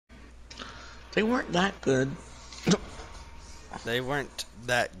They weren't that good. They weren't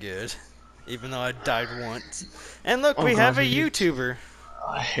that good, even though I died once. And look, Oh we god, have a YouTuber.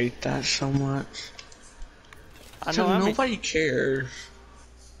 I hate that so much. I So know. I mean, nobody cares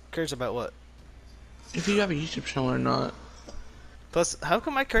cares about what? if you have a YouTube channel or not. Plus, how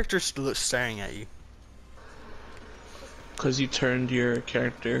come my character's staring at you? Because you turned your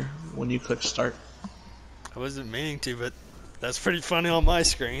character when you click start. I wasn't meaning to, but that's pretty funny on my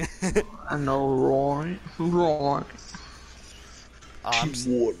screen. I know, Roy. Roy.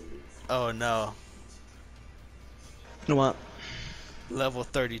 Oh no. You know what? Level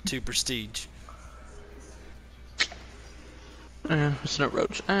 32 prestige. It's not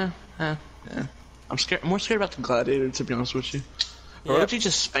roach. I'm scared. I'm more scared about the gladiator, to be honest with you. Yep. Roach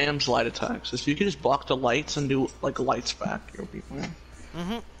just spams light attacks. If you could just block the lights and do like lights back, you'll be fine.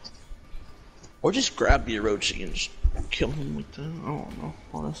 Or just grab the Orochi and just kill him with the. I don't know.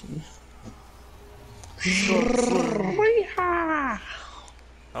 Honestly. I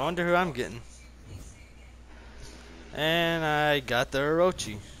wonder who I'm getting. And I got the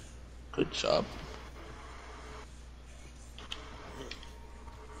Orochi. Good job.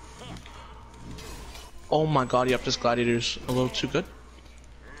 Oh my god, yep, this gladiator's a little too good.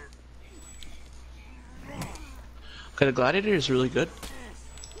 Okay, the gladiator is really good.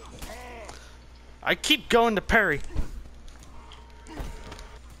 I keep going to parry.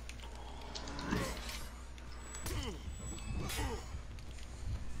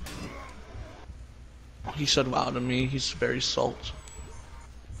 He said wow to me, he's very salt.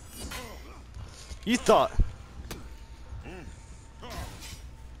 You thought.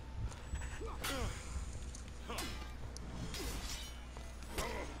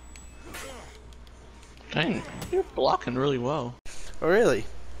 Dang, you're blocking really well. Oh really?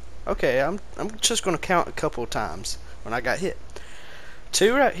 Okay, I'm just gonna count a couple of times when I got hit.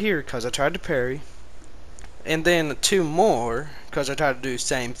 2 right here because I tried to parry, and then 2 more because I tried to do the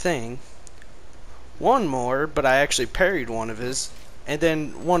same thing. 1 more, but I actually parried one of his, and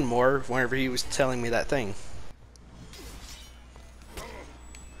then 1 more whenever he was telling me that thing.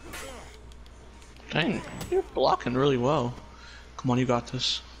 Dang, you're blocking really well. Come on, you got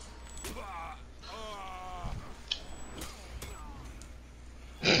this.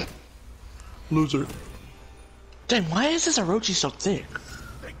 Loser. Dang, why is this Orochi so thick?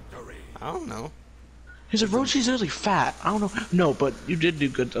 I don't know. His Orochi's really fat. I don't know. No, but you did do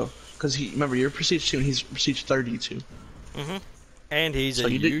good though. Because he, remember, you're prestige 2 and he's prestige 32. And he's So a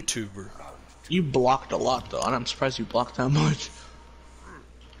you did- YouTuber. You blocked a lot though, and I'm surprised you blocked that much.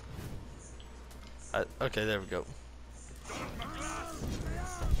 Okay, there we go.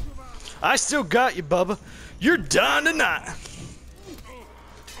 I still got you, Bubba. You're done tonight.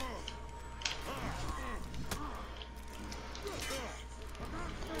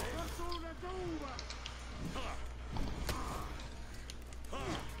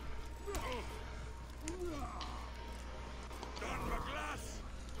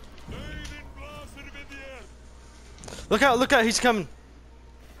 Look out, he's coming.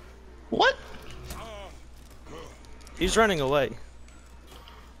 What? He's running away.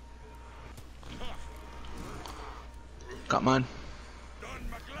 Got mine.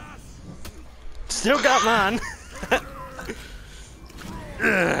 Still got mine.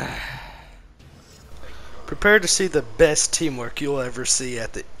 Prepare to see the best teamwork you'll ever see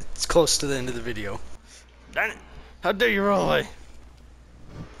it's close to the end of the video. Darn it. How dare you roll away?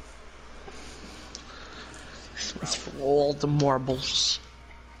 It's for all the marbles.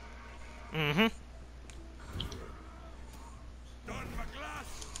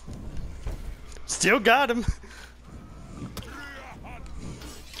 Still got him.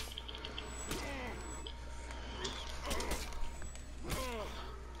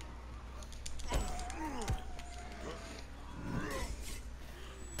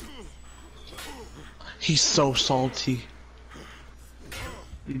 He's so salty.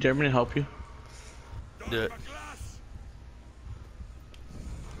 You dare me to help you? Do it.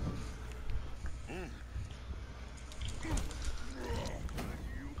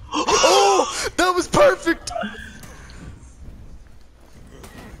 Oh, that was perfect.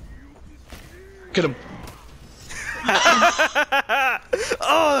 Get him.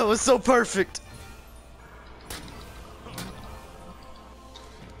 Oh, that was so perfect.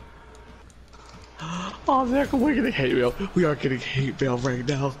 Oh, we're getting hate mail. We are getting hate mail right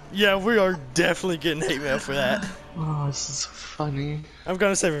now. Yeah, we are definitely getting hate mail for that. Oh, this is funny. I'm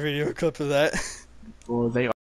gonna save a video clip of that. Well, they